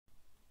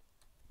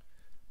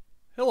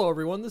Hello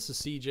everyone, this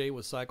is CJ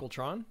with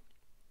Cycletron.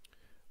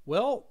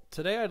 Well,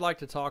 today I'd like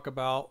to talk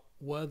about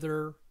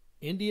whether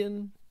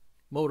Indian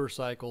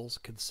motorcycles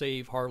could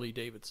save Harley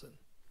Davidson.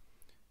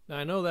 Now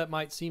I know that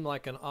might seem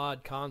like an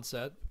odd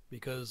concept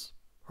because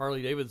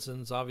Harley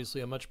Davidson's obviously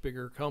a much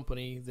bigger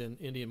company than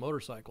Indian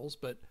motorcycles,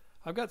 but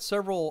I've got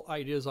several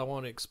ideas I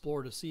want to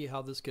explore to see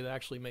how this could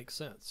actually make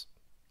sense.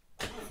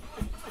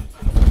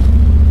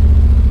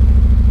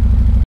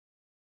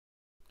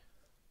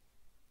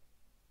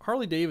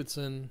 Harley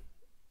Davidson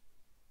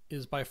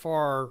is by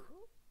far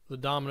the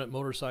dominant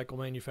motorcycle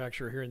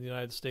manufacturer here in the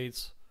United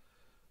States.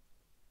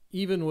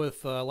 Even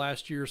with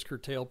last year's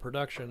curtailed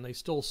production, they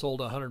still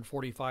sold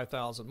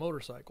 145,000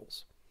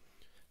 motorcycles.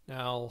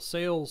 Now,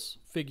 sales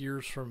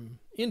figures from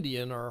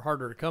Indian are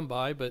harder to come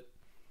by, but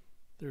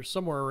there's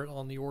somewhere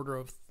on the order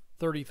of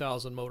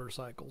 30,000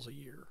 motorcycles a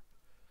year.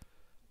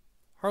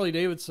 Harley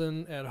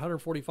Davidson at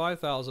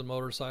 145,000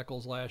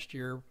 motorcycles last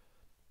year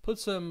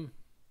puts them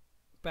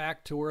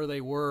back to where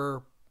they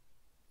were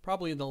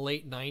probably in the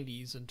late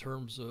 90s in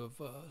terms of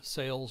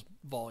sales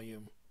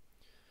volume.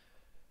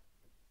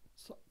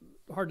 It's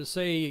hard to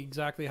say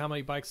exactly how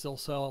many bikes they'll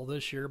sell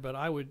this year, but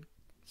I would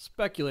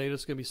speculate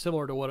it's going to be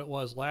similar to what it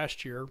was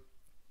last year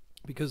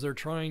because they're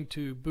trying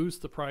to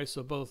boost the price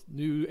of both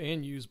new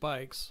and used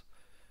bikes.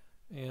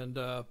 And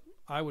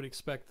I would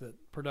expect that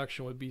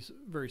production would be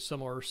very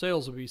similar, or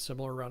sales would be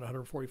similar, around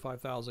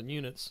 145,000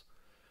 units.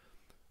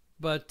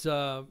 But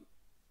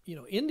you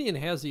know, Indian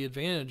has the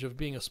advantage of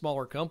being a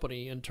smaller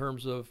company in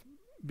terms of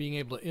being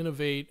able to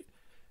innovate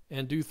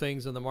and do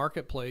things in the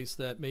marketplace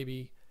that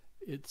maybe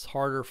it's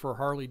harder for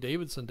Harley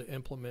Davidson to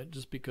implement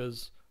just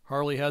because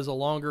Harley has a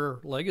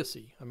longer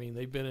legacy. I mean,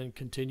 they've been in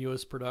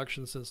continuous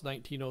production since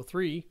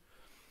 1903.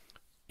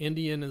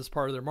 Indian, as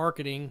part of their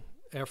marketing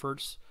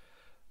efforts,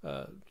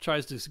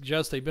 tries to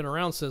suggest they've been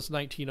around since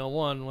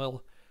 1901.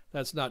 Well,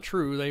 that's not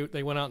true.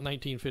 They went out in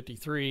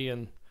 1953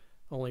 and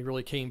only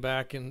really came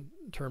back in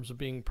terms of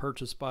being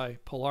purchased by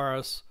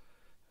Polaris.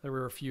 There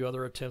were a few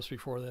other attempts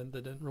before then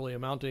that didn't really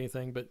amount to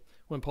anything, but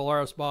when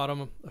Polaris bought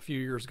them a few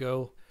years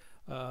ago,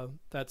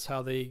 that's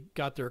how they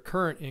got their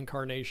current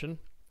incarnation.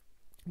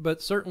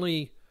 But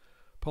certainly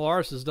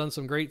Polaris has done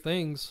some great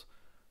things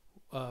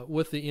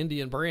with the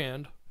Indian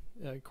brand.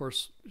 Of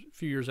course, a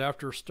few years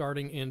after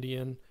starting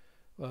Indian,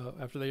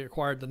 after they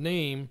acquired the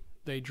name,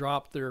 they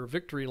dropped their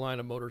Victory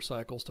line of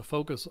motorcycles to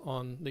focus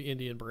on the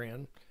Indian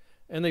brand.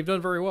 And they've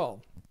done very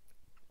well.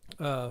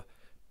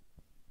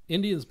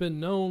 Indian's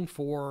been known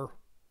for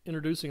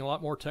introducing a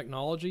lot more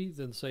technology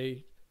than,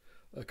 say,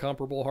 a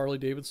comparable Harley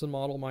Davidson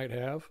model might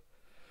have.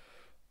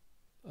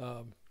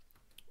 A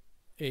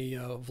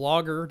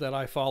vlogger that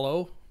I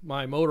follow,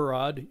 My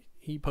Motorrad,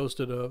 he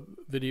posted a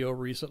video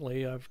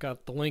recently. I've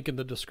got the link in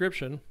the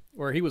description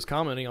where he was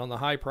commenting on the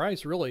high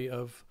price, really,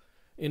 of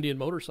Indian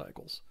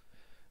motorcycles.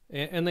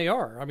 And they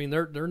are. I mean,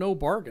 they're no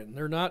bargain.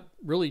 They're not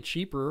really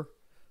cheaper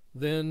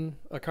than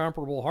a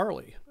comparable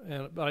Harley.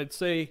 But I'd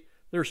say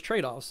there's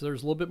trade-offs.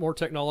 There's a little bit more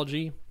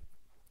technology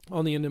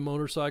on the Indian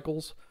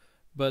motorcycles,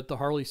 but the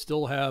Harleys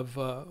still have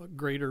a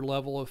greater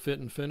level of fit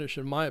and finish,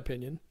 in my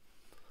opinion.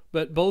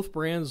 But both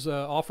brands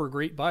offer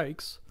great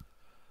bikes.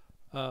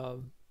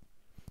 But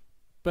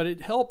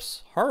it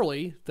helps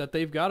Harley that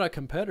they've got a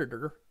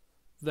competitor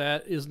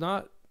that is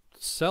not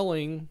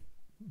selling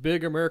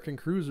big American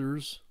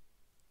cruisers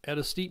at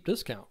a steep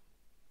discount.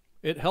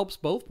 It helps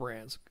both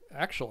brands,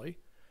 actually.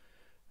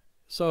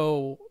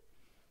 So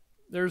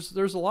there's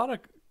a lot of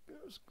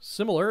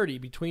similarity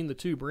between the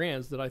two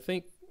brands that I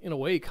think in a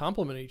way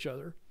complement each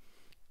other.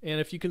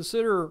 And if you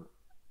consider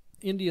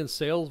Indian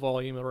sales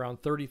volume at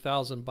around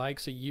 30,000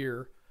 bikes a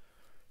year,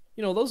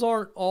 you know, those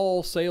aren't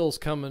all sales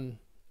coming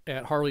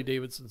at Harley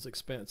Davidson's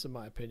expense, in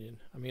my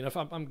opinion. I mean, if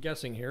I'm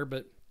guessing here,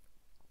 but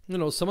you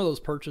know, some of those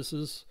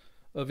purchases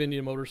of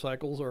Indian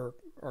motorcycles are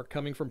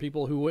coming from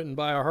people who wouldn't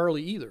buy a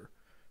Harley either.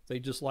 They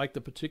just like the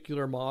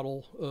particular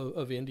model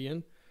of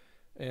Indian.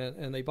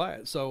 And they buy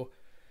it. So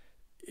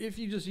if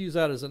you just use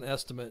that as an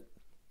estimate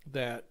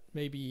that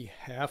maybe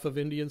half of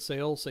Indian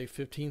sales, say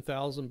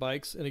 15,000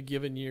 bikes in a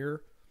given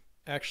year,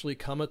 actually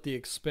come at the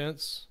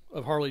expense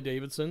of Harley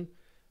Davidson,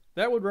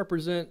 that would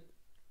represent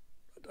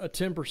a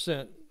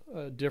 10%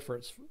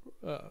 difference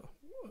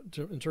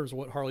in terms of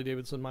what Harley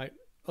Davidson might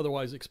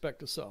otherwise expect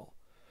to sell.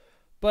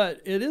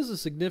 But it is a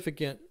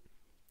significant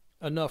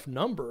enough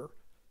number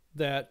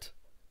that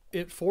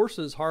it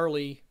forces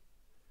Harley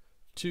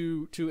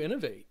to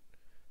innovate.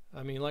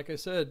 I mean, like I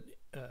said,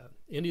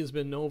 Indian's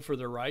been known for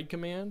their ride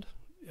command.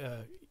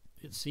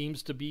 It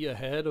seems to be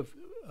ahead of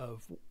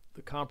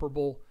the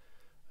comparable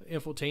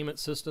infotainment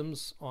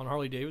systems on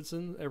Harley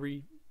Davidson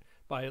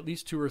by at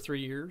least 2 or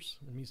 3 years.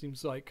 I mean, it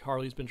seems like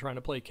Harley's been trying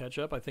to play catch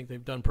up. I think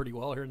they've done pretty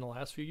well here in the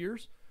last few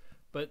years,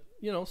 but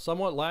you know,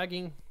 somewhat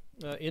lagging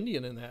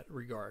Indian in that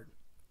regard.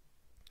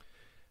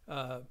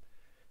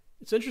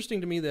 It's interesting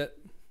to me that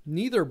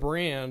neither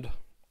brand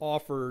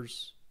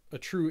offers a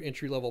true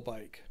entry-level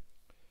bike.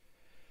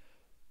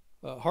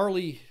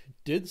 Harley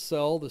did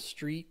sell the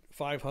Street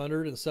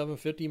 500 and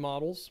 750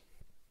 models.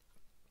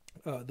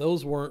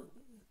 Those weren't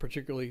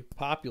particularly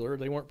popular.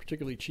 They weren't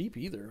particularly cheap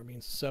either. I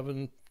mean,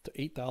 $7,000 to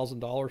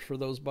 $8,000 for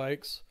those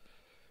bikes,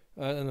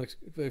 and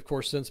they've of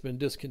course since been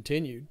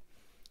discontinued.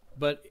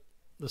 But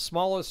the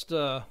smallest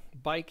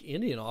bike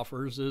Indian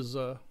offers is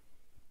the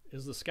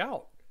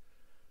Scout,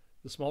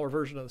 the smaller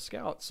version of the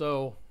Scout.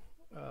 So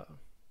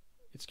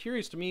it's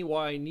curious to me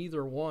why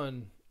neither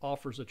one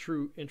offers a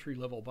true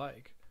entry-level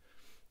bike.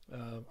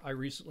 I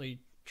recently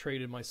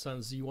traded my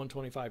son's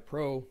Z125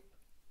 Pro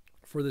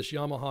for this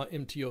Yamaha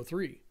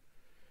MT-03.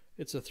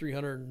 It's a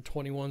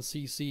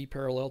 321cc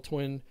parallel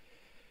twin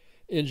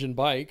engine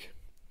bike,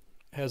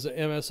 has an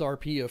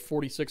MSRP of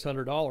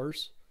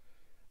 $4,600,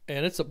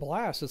 and it's a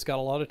blast. It's got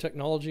a lot of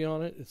technology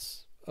on it.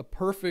 It's a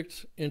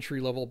perfect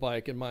entry-level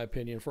bike, in my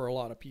opinion, for a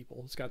lot of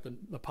people. It's got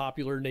the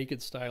popular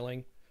naked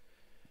styling.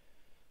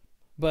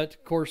 But,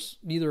 of course,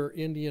 neither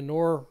Indian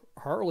nor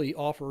Harley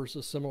offers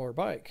a similar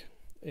bike.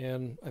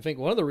 And I think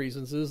one of the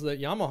reasons is that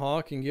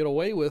Yamaha can get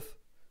away with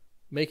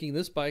making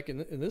this bike.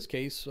 In this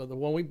case, the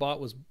one we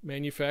bought was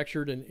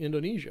manufactured in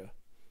Indonesia.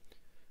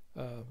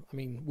 I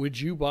mean, would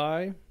you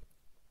buy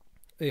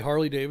a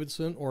Harley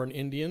Davidson or an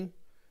Indian,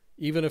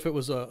 even if it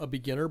was a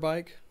beginner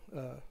bike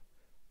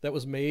that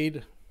was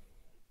made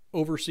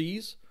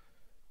overseas,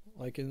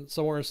 like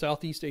somewhere in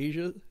Southeast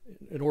Asia,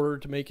 in order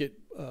to make it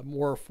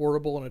more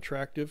affordable and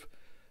attractive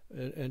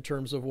in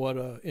terms of what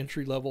an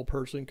entry-level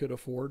person could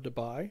afford to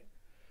buy?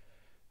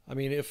 I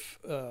mean, if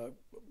a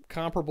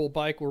comparable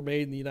bike were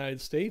made in the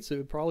United States, it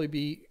would probably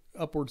be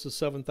upwards of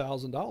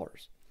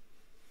 $7,000.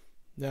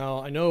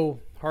 Now, I know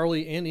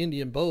Harley and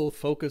Indian both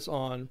focus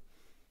on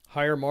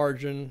higher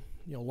margin,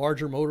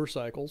 larger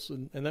motorcycles,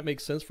 and that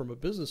makes sense from a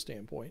business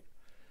standpoint.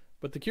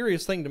 But the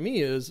curious thing to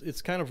me is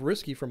it's kind of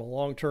risky from a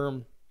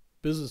long-term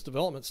business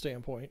development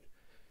standpoint,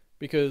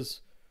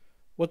 because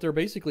what they're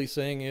basically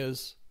saying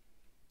is,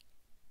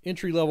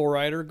 entry-level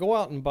rider, go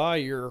out and buy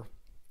your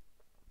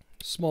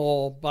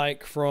small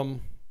bike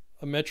from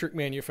a metric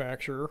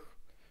manufacturer,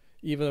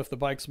 even if the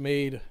bike's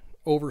made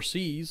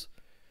overseas,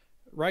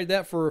 ride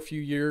that for a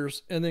few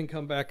years, and then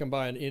come back and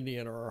buy an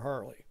Indian or a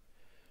Harley.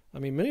 I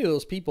mean, many of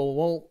those people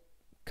won't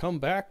come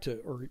back to,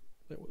 or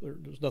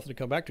there's nothing to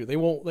come back to. They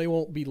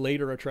won't be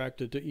later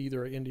attracted to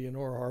either an Indian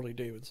or a Harley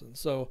Davidson.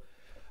 So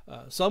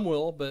some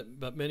will,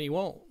 but many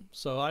won't.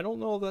 So I don't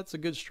know if that's a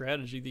good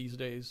strategy these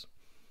days.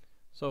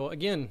 So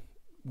again,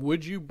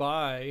 would you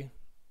buy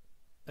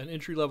an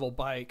entry-level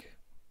bike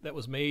that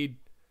was made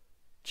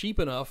cheap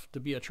enough to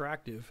be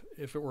attractive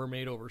if it were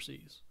made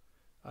overseas?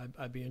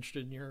 I'd be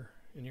interested in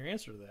your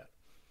answer to that.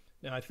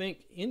 Now, I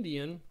think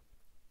Indian,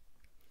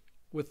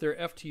 with their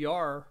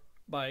FTR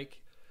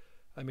bike,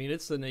 I mean,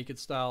 it's the naked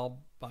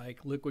style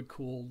bike, liquid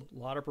cooled, a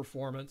lot of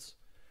performance.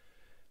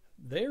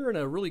 They're in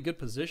a really good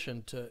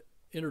position to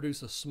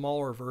introduce a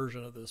smaller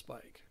version of this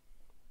bike.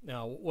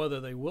 Now,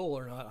 whether they will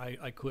or not,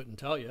 I couldn't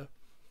tell you.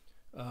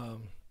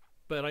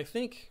 But I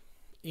think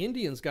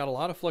Indian's got a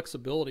lot of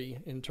flexibility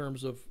in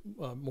terms of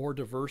more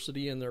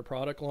diversity in their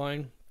product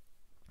line.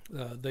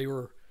 They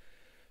were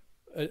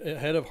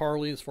ahead of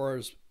Harley as far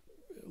as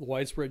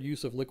widespread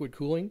use of liquid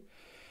cooling.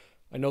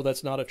 I know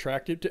that's not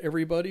attractive to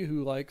everybody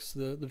who likes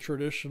the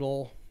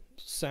traditional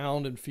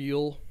sound and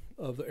feel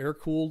of the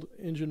air-cooled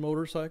engine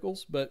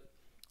motorcycles, but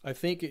I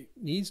think it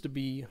needs to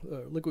be,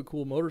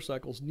 liquid-cooled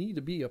motorcycles need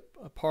to be a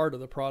part of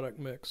the product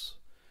mix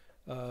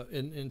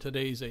in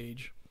today's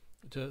age,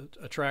 to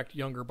attract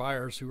younger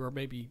buyers who are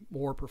maybe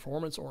more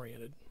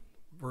performance-oriented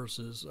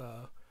versus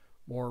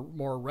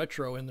more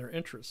retro in their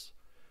interests.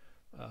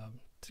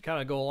 To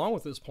kind of go along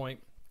with this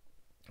point,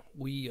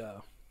 we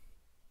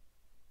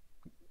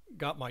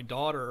got my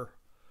daughter,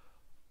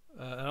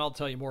 and I'll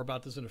tell you more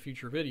about this in a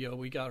future video,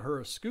 we got her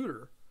a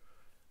scooter,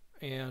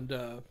 and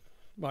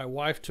my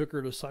wife took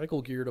her to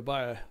Cycle Gear to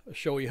buy a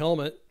showy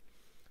helmet,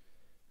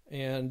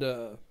 and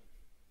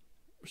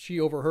she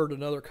overheard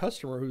another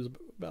customer who's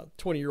about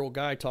a 20-year-old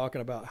guy talking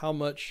about how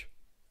much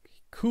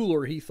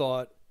cooler he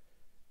thought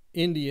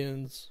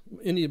Indian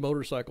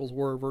motorcycles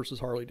were versus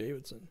Harley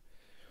Davidson.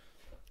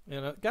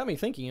 And it got me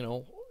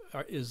thinking,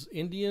 is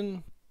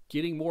Indian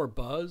getting more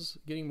buzz,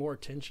 getting more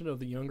attention of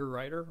the younger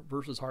rider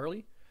versus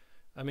Harley?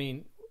 I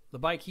mean, the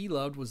bike he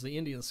loved was the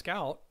Indian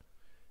Scout.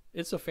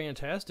 It's a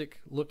fantastic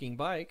looking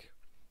bike.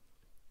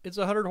 It's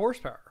 100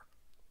 horsepower.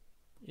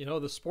 The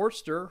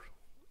Sportster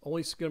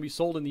only going to be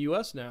sold in the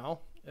U.S.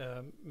 now.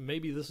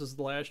 Maybe this is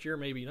the last year,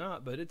 maybe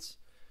not, but it's,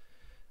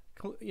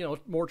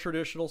 more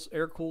traditional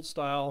air-cooled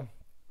style,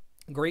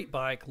 great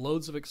bike,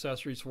 loads of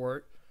accessories for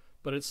it,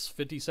 but it's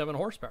 57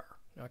 horsepower.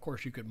 Now, of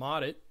course, you could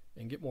mod it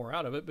and get more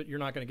out of it, but you're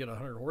not going to get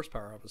 100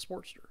 horsepower out of a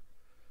Sportster.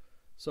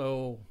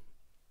 So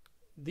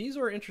these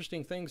are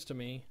interesting things to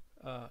me.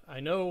 I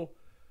know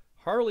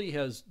Harley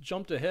has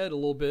jumped ahead a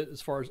little bit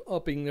as far as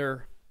upping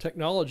their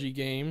technology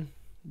game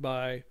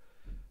by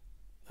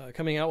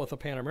coming out with a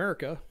Pan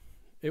America.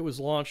 It was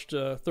launched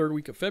third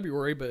week of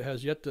February, but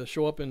has yet to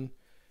show up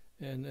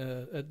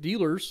at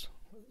dealers.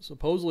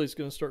 Supposedly it's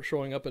going to start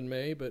showing up in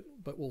May, but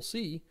we'll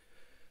see.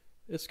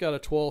 It's got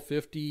a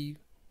 1250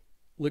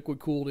 liquid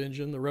cooled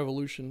engine, the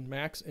Revolution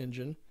Max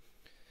engine,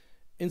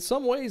 in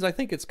some ways, I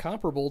think it's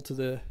comparable to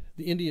the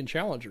Indian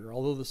Challenger,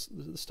 although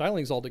the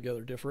styling's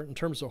altogether different in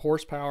terms of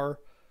horsepower.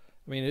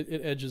 I mean,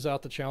 it edges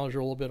out the Challenger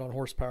a little bit on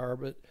horsepower,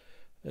 but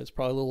it's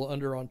probably a little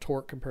under on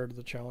torque compared to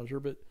the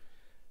Challenger. But,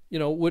 you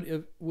know,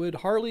 would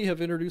Harley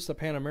have introduced the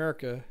Pan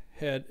America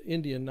had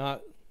Indian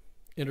not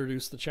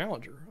introduced the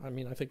Challenger? I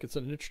mean, I think it's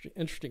an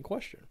interesting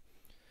question.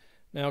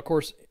 Now, of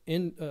course,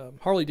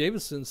 Harley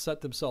Davidson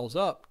set themselves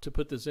up to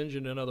put this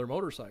engine in other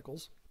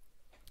motorcycles.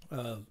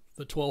 The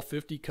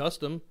 1250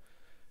 Custom,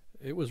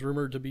 it was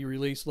rumored to be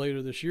released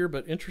later this year,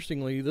 but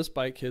interestingly, this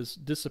bike has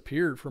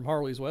disappeared from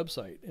Harley's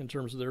website in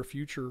terms of their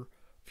future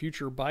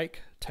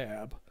bike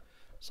tab.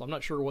 So I'm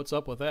not sure what's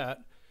up with that.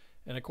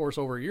 And of course,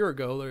 over a year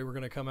ago, they were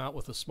going to come out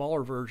with a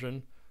smaller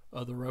version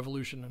of the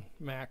Revolution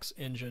Max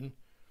engine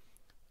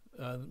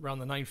around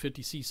the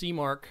 950cc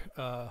mark.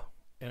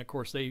 And of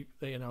course, they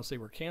announced they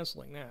were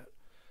canceling that.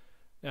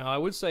 Now, I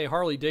would say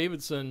Harley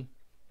Davidson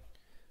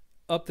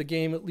upped the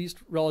game, at least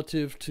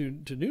relative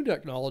to new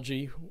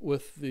technology,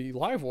 with the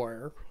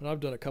Livewire. And I've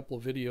done a couple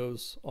of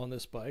videos on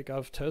this bike.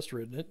 I've test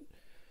ridden it.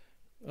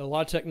 A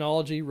lot of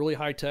technology, really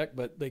high tech,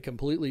 but they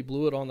completely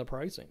blew it on the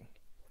pricing.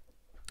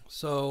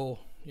 So,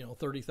 you know,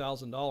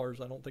 $30,000,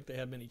 I don't think they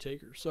had many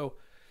takers. So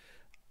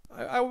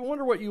I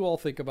wonder what you all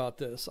think about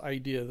this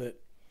idea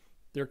that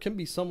there can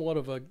be somewhat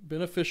of a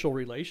beneficial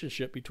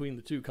relationship between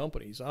the two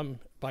companies. I'm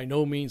by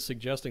no means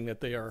suggesting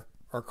that they are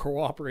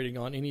cooperating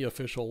on any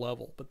official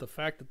level, but the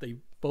fact that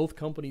both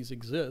companies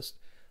exist,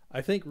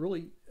 I think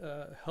really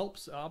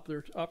helps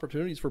their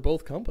opportunities for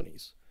both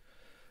companies.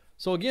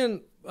 So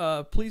again,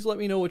 please let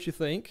me know what you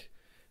think,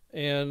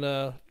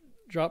 and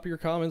drop your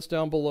comments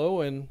down below,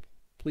 and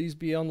please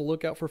be on the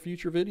lookout for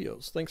future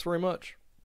videos. Thanks very much.